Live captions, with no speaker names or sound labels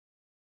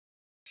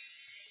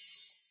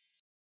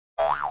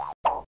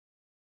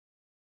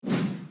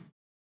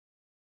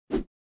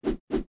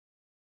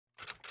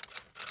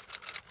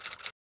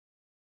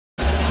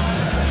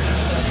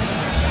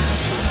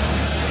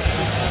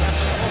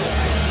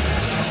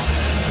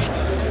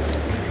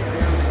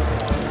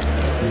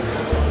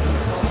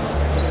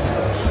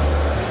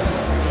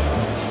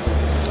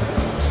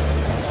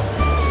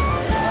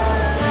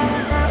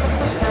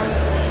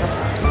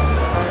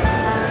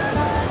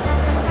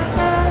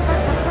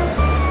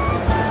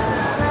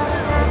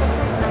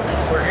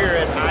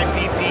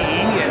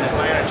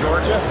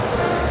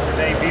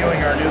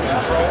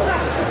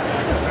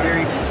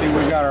see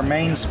we've got our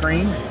main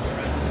screen.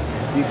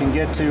 You can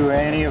get to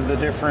any of the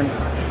different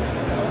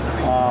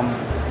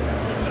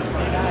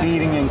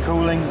heating and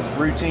cooling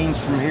routines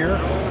from here.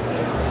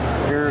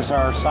 Here's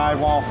our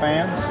sidewall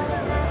fans.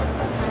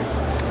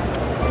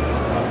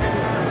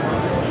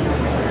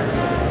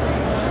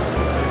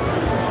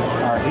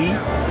 Our heat.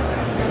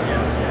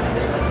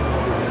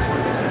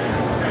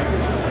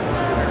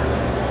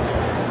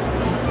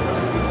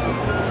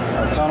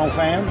 Our tunnel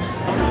fans.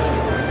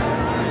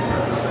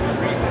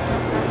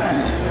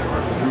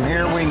 From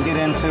here we can get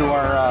into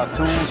our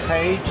tools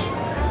page.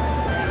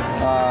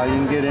 You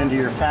can get into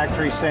your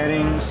factory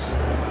settings.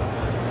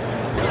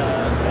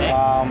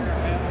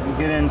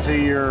 Get into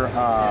your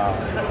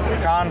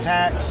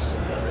contacts,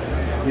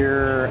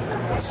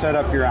 set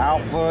up your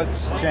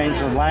outputs, change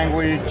the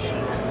language.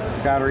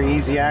 Got our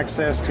easy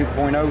access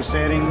 2.0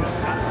 settings,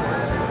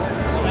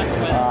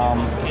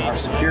 our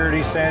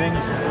security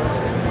settings,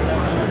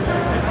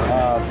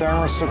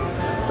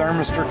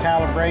 thermistor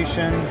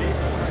calibration,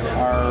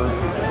 our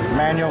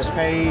manuals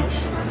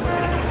page.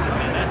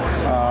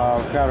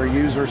 We've got our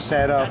user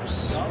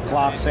setups,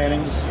 clock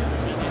settings.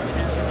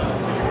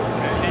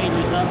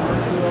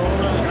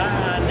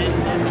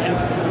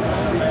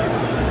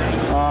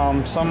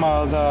 Some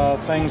of the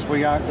things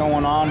we got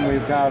going on,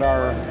 we've got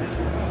our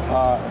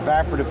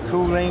evaporative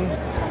cooling.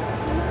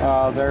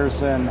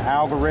 There's an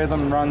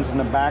algorithm runs in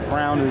the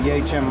background of the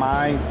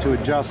HMI to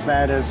adjust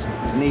that as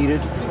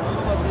needed.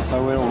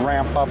 So it'll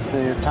ramp up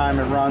the time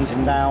it runs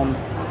and down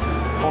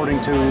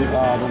according to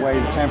the way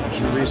the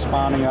temperature is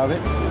responding of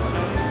it.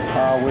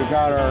 We've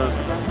got our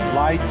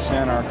lights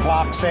and our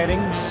clock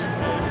settings.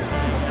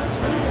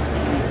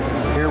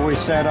 Here we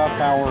set up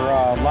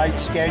our light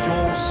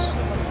schedules,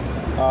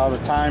 the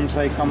times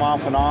they come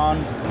off and on.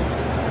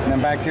 And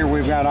then back here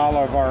we've got all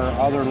of our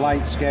other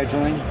light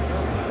scheduling.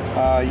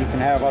 You can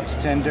have up to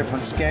 10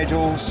 different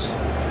schedules.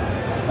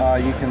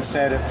 You can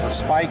set it for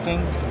spiking.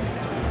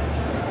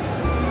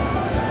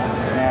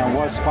 And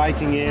what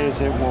spiking is,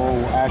 it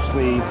will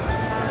actually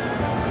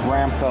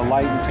ramp the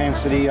light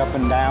intensity up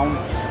and down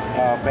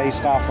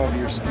based off of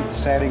your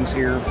settings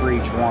here for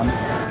each one.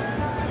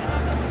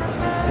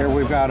 Here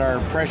we've got our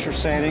pressure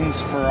settings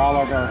for all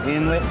of our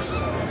inlets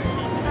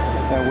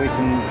that we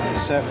can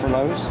set for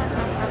those.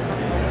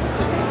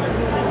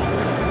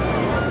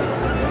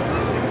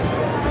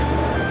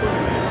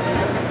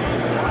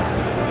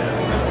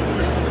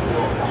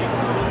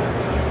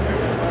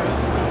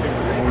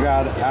 We've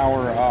got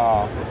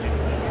our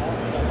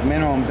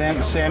minimum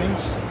vent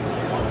settings.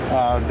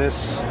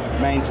 This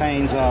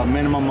maintains a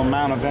minimum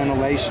amount of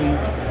ventilation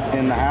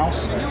in the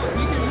house.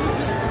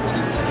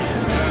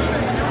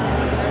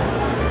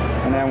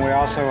 And then we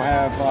also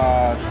have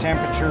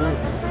temperature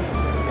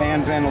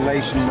and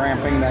ventilation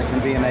ramping that can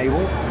be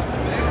enabled.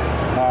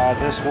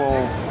 This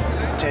will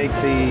take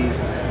the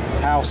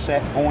house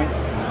set point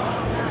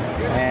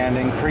and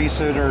increase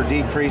it or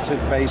decrease it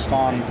based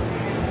on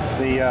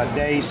the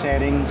day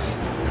settings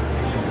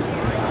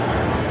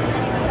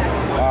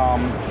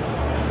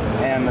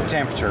and the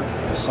temperature.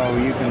 So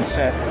you can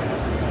set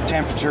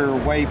temperature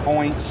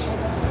waypoints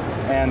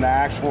and the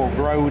actual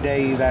grow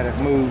day that it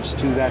moves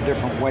to that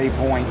different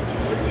waypoint.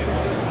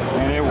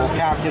 And it will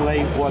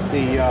calculate what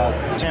the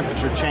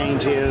temperature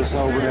change is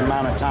over the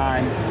amount of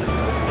time,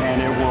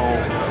 and it will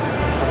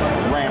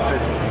ramp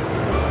it,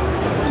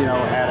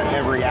 at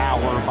every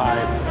hour by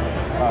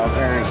a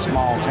very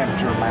small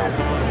temperature amount.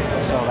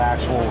 So the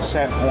actual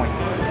set point